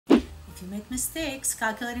If you make mistakes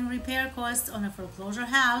calculating repair costs on a foreclosure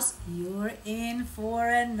house, you're in for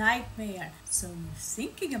a nightmare. So you're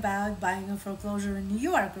thinking about buying a foreclosure in New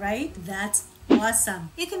York, right? That's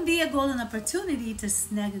awesome. It can be a golden opportunity to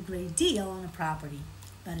snag a great deal on a property,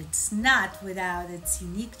 but it's not without its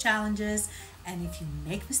unique challenges. And if you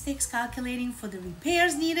make mistakes calculating for the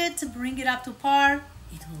repairs needed to bring it up to par,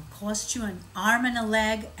 it will cost you an arm and a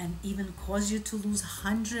leg and even cause you to lose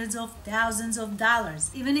hundreds of thousands of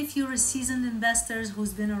dollars. Even if you're a seasoned investor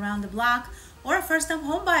who's been around the block or a first-time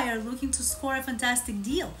home buyer looking to score a fantastic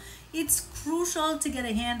deal, it's crucial to get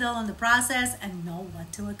a handle on the process and know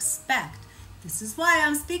what to expect. This is why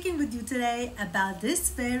I'm speaking with you today about this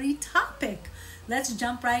very topic. Let's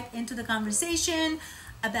jump right into the conversation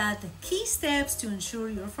about the key steps to ensure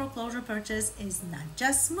your foreclosure purchase is not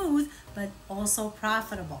just smooth, but also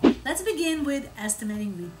profitable. Let's begin with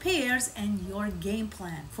estimating repairs and your game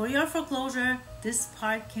plan. For your foreclosure, this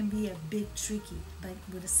part can be a bit tricky, but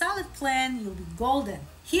with a solid plan, you'll be golden.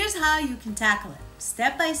 Here's how you can tackle it,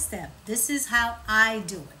 step by step. This is how I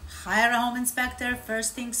do it. Hire a home inspector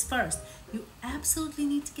first things first. You absolutely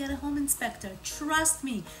need to get a home inspector. Trust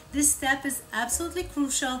me, this step is absolutely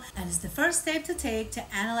crucial and is the first step to take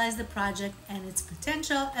to analyze the project and its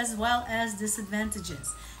potential as well as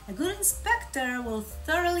disadvantages. A good inspector will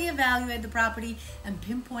thoroughly evaluate the property and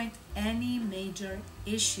pinpoint any major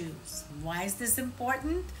issues. Why is this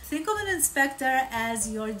important? Think of an inspector as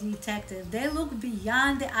your detective. They look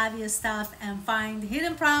beyond the obvious stuff and find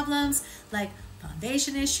hidden problems like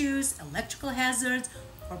foundation issues, electrical hazards,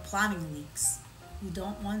 or plumbing leaks. You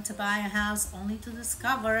don't want to buy a house only to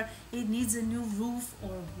discover it needs a new roof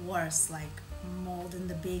or worse, like mold in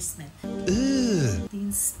the basement. The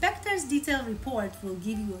inspector's detailed report will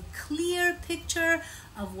give you a clear picture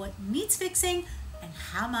of what needs fixing and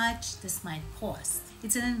how much this might cost.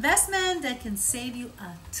 It's an investment that can save you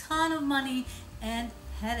a ton of money and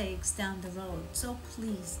headaches down the road. So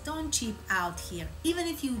please don't cheap out here, even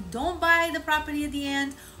if you don't buy the property at the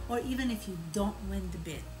end or even if you don't win the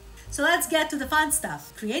bid. So let's get to the fun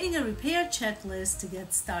stuff, creating a repair checklist to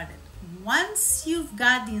get started. Once you've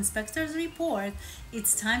got the inspector's report,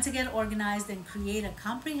 it's time to get organized and create a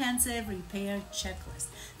comprehensive repair checklist.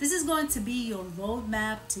 This is going to be your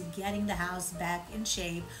roadmap to getting the house back in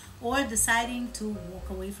shape or deciding to walk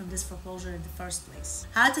away from this foreclosure in the first place.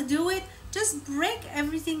 How to do it? Just break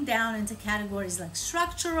everything down into categories like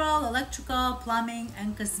structural, electrical, plumbing,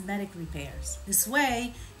 and cosmetic repairs. This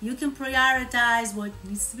way, you can prioritize what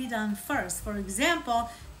needs to be done first. For example,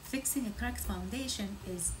 fixing a cracked foundation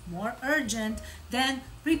is more urgent than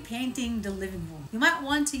repainting the living room. You might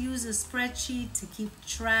want to use a spreadsheet to keep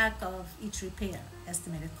track of each repair,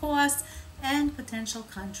 estimated costs, and potential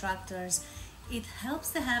contractors. It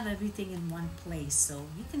helps to have everything in one place so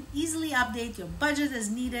you can easily update your budget as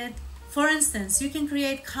needed. For instance, you can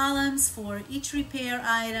create columns for each repair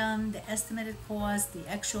item, the estimated cost, the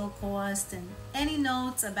actual cost, and any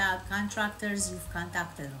notes about contractors you've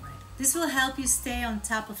contacted already. This will help you stay on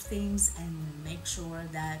top of things and make sure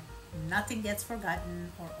that nothing gets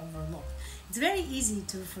forgotten or overlooked. It's very easy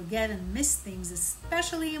to forget and miss things,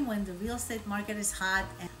 especially when the real estate market is hot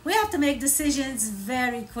and we have to make decisions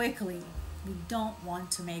very quickly. We don't want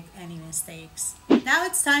to make any mistakes. Now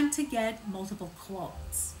it's time to get multiple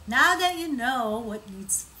quotes. Now that you know what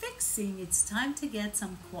needs fixing, it's time to get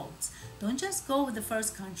some quotes. Don't just go with the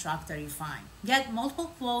first contractor you find. Get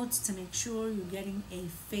multiple quotes to make sure you're getting a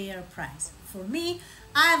fair price. For me,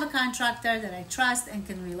 I have a contractor that I trust and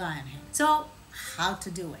can rely on him. So, how to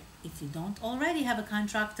do it? If you don't already have a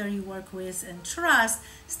contractor you work with and trust,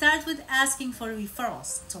 start with asking for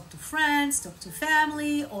referrals. Talk to friends, talk to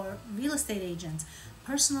family, or real estate agents.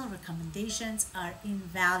 Personal recommendations are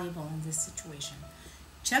invaluable in this situation.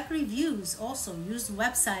 Check reviews. Also, use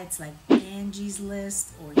websites like Angie's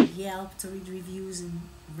List or Yelp to read reviews and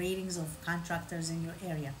ratings of contractors in your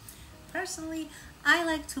area. Personally, I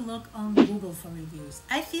like to look on Google for reviews.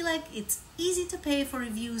 I feel like it's easy to pay for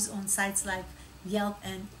reviews on sites like Yelp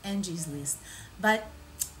and Angie's List, but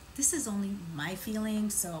this is only my feeling,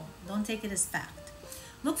 so don't take it as fact.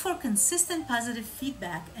 Look for consistent positive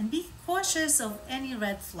feedback and be cautious of any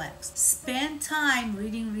red flags. Spend time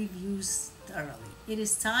reading reviews thoroughly. It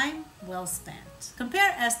is time well spent.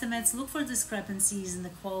 Compare estimates, look for discrepancies in the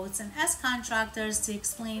quotes, and ask contractors to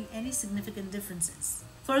explain any significant differences.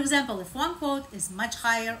 For example, if one quote is much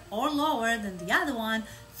higher or lower than the other one,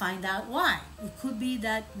 find out why. It could be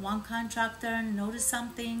that one contractor noticed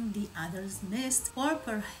something the others missed, or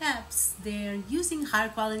perhaps they're using higher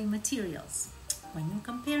quality materials. When you're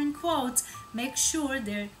comparing quotes, make sure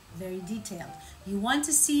they're very detailed. You want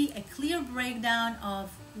to see a clear breakdown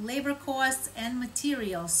of labor costs, and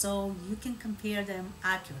materials so you can compare them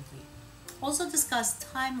accurately. Also discuss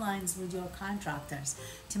timelines with your contractors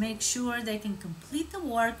to make sure they can complete the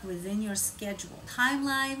work within your schedule.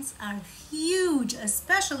 Timelines are huge,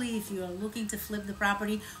 especially if you are looking to flip the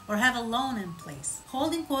property or have a loan in place.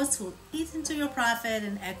 Holding costs will eat into your profit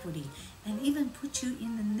and equity and even put you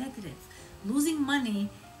in the negative. Losing money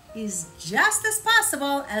is just as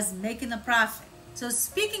possible as making a profit. So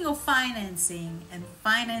speaking of financing, and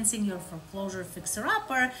financing your foreclosure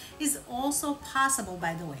fixer-upper is also possible,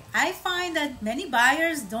 by the way. I find that many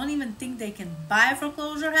buyers don't even think they can buy a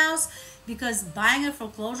foreclosure house because buying a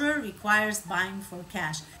foreclosure requires buying for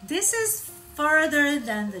cash. This is further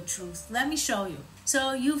than the truth. Let me show you.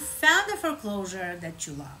 So you found a foreclosure that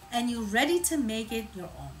you love and you're ready to make it your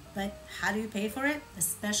own. But how do you pay for it?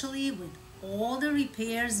 Especially with all the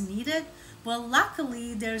repairs needed? Well,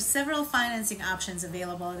 luckily, there are several financing options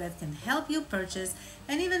available that can help you purchase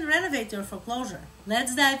and even renovate your foreclosure.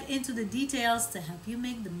 Let's dive into the details to help you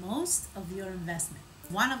make the most of your investment.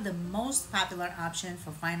 One of the most popular options for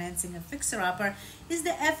financing a fixer-upper is the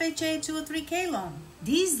FHA 203K loan.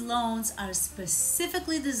 These loans are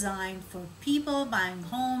specifically designed for people buying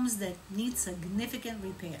homes that need significant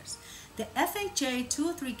repairs. The FHA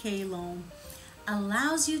 203K loan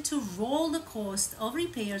allows you to roll the cost of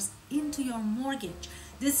repairs into your mortgage.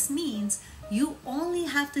 This means you only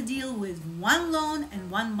have to deal with one loan and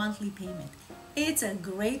one monthly payment. It's a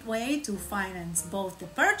great way to finance both the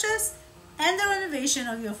purchase and the renovation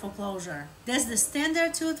of your foreclosure. There's the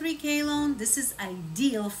standard 203K loan. This is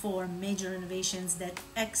ideal for major renovations that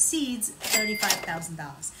exceeds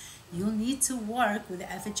 $35,000. You'll need to work with the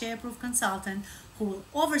FHA approved consultant who will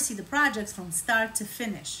oversee the projects from start to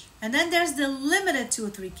finish. And then there's the limited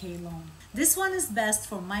 203K loan. This one is best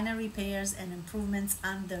for minor repairs and improvements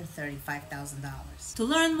under $35,000. To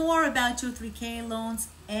learn more about 203K loans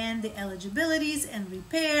and the eligibilities and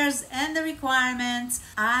repairs and the requirements,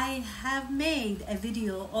 I have made a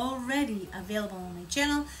video already available on my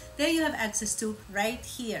channel that you have access to right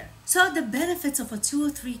here. So the benefits of a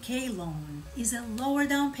 203K loan is a lower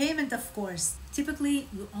down payment, of course. Typically,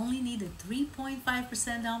 you only need a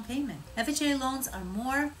 3.5% down payment. FHA loans are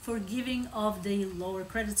more forgiving of the lower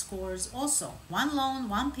credit scores also. One loan,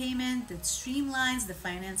 one payment that streamlines the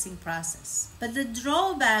financing process. But the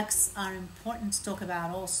drawbacks are important to talk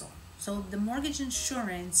about also. So the mortgage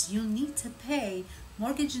insurance, you need to pay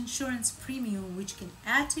mortgage insurance premium, which can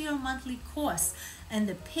add to your monthly costs. And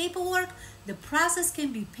the paperwork, the process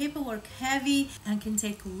can be paperwork heavy and can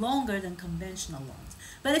take longer than conventional loans.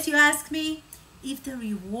 But if you ask me, if the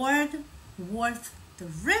reward worth the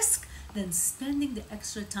risk, then spending the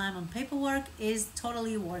extra time on paperwork is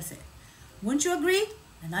totally worth it. Wouldn't you agree?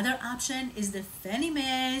 Another option is the Fannie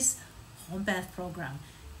Mae's HomePath program.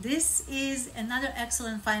 This is another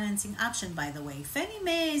excellent financing option, by the way. Fannie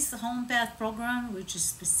Mae's HomePath program, which is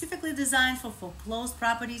specifically designed for foreclosed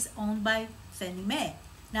properties owned by Fannie Mae.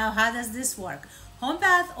 Now, how does this work?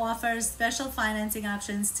 HomePath offers special financing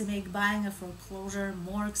options to make buying a foreclosure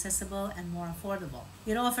more accessible and more affordable.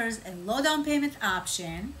 It offers a low down payment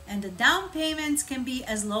option, and the down payments can be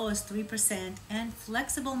as low as 3% and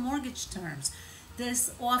flexible mortgage terms.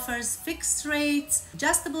 This offers fixed rates,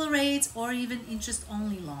 adjustable rates, or even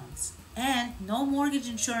interest-only loans. And no mortgage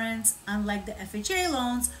insurance. Unlike the FHA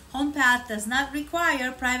loans, HomePath does not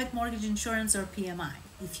require private mortgage insurance or PMI.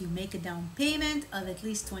 If you make a down payment of at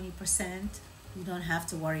least 20%, you don't have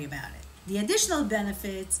to worry about it. The additional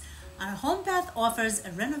benefits are HomePath offers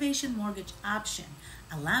a renovation mortgage option,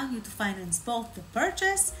 allowing you to finance both the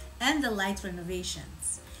purchase and the light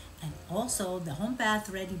renovations. And also the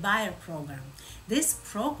HomePath Ready Buyer program. This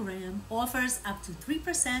program offers up to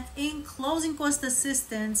 3% in closing cost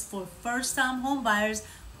assistance for first-time home buyers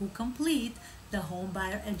who complete the home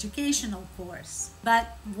buyer educational course.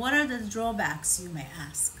 But what are the drawbacks, you may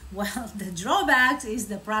ask? Well, the drawbacks is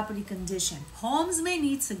the property condition. Homes may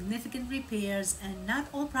need significant repairs and not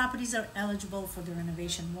all properties are eligible for the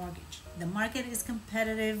renovation mortgage. The market is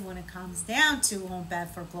competitive when it comes down to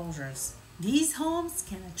HomePath foreclosures. These homes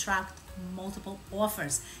can attract multiple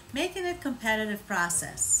offers, making it a competitive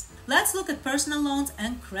process. Let's look at personal loans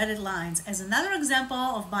and credit lines as another example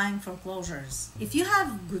of buying foreclosures. If you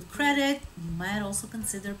have good credit, you might also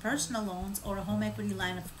consider personal loans or a home equity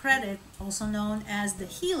line of credit, also known as the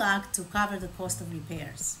HELOC, to cover the cost of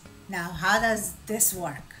repairs. Now, how does this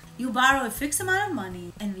work? You borrow a fixed amount of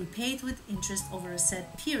money and repay it with interest over a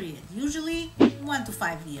set period, usually 1 to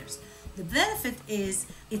 5 years. The benefit is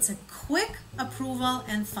it's a quick approval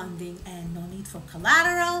and funding and no need for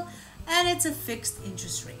collateral, and it's a fixed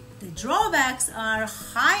interest rate. The drawbacks are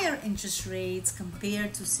higher interest rates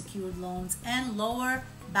compared to secured loans and lower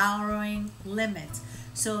borrowing limit.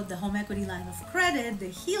 So the home equity line of credit, the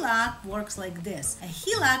HELOC, works like this. A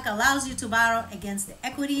HELOC allows you to borrow against the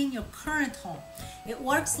equity in your current home. It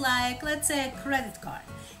works like, let's say, a credit card,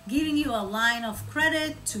 giving you a line of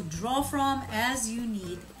credit to draw from as you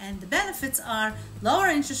need. And the benefits are lower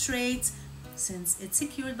interest rates, since it's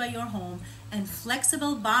secured by your home, and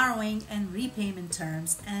flexible borrowing and repayment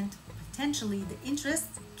terms, and potentially the interest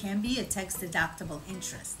can be a tax-deductible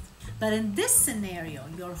interest. But in this scenario,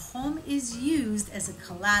 your home is used as a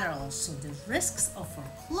collateral, so the risks of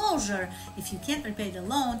foreclosure, if you can't repay the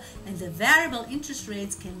loan, and the variable interest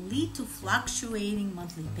rates can lead to fluctuating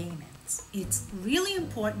monthly payments. It's really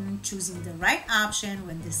important choosing the right option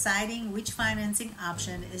when deciding which financing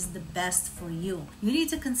option is the best for you. You need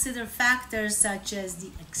to consider factors such as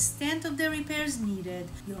the extent of the repairs needed,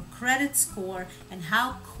 your credit score, and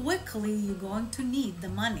how quickly you're going to need the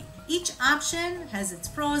money. Each option has its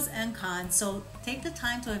pros and cons, so take the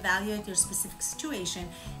time to evaluate your specific situation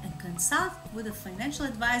and consult with a financial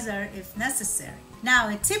advisor if necessary. Now,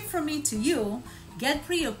 a tip from me to you: get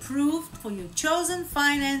pre-approved for your chosen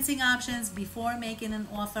financing options before making an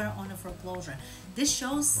offer on a foreclosure. This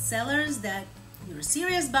shows sellers that you're a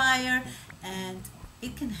serious buyer, and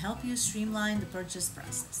it can help you streamline the purchase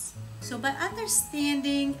process. So by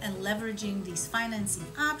understanding and leveraging these financing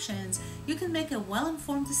options, you can make a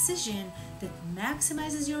well-informed decision that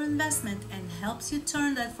maximizes your investment and helps you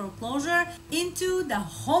turn that foreclosure into the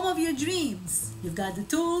home of your dreams. You've got the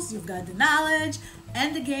tools, you've got the knowledge,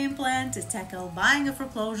 and the game plan to tackle buying a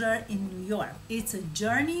foreclosure in New York. It's a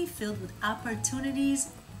journey filled with opportunities,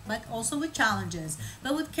 but also with challenges.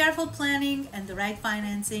 But with careful planning and the right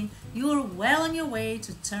financing, you're well on your way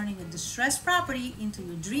to turning a distressed property into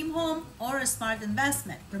your dream home or a smart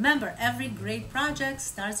investment. Remember, every great project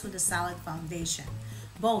starts with a solid foundation,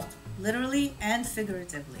 both literally and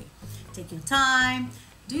figuratively. Take your time,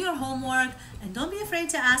 do your homework, and don't be afraid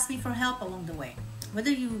to ask me for help along the way.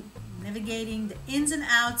 Whether you navigating the ins and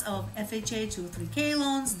outs of FHA 203K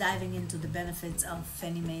loans, diving into the benefits of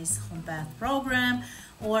Fannie Mae's HomePath program,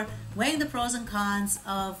 or weighing the pros and cons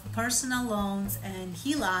of personal loans and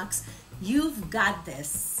HELOCs, you've got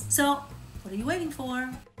this. So, what are you waiting for?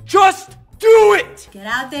 Just do it! Get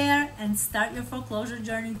out there and start your foreclosure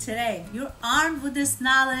journey today. You're armed with this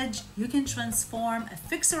knowledge. You can transform a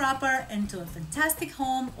fixer-upper into a fantastic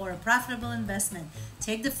home or a profitable investment.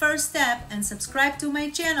 Take the first step and subscribe to my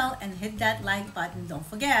channel and hit that like button. Don't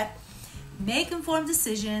forget. Make informed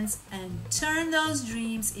decisions and turn those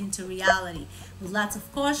dreams into reality. With lots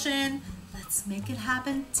of caution, let's make it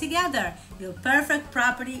happen together. Your perfect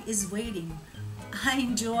property is waiting. I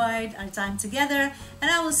enjoyed our time together,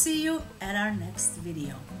 and I will see you at our next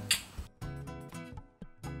video.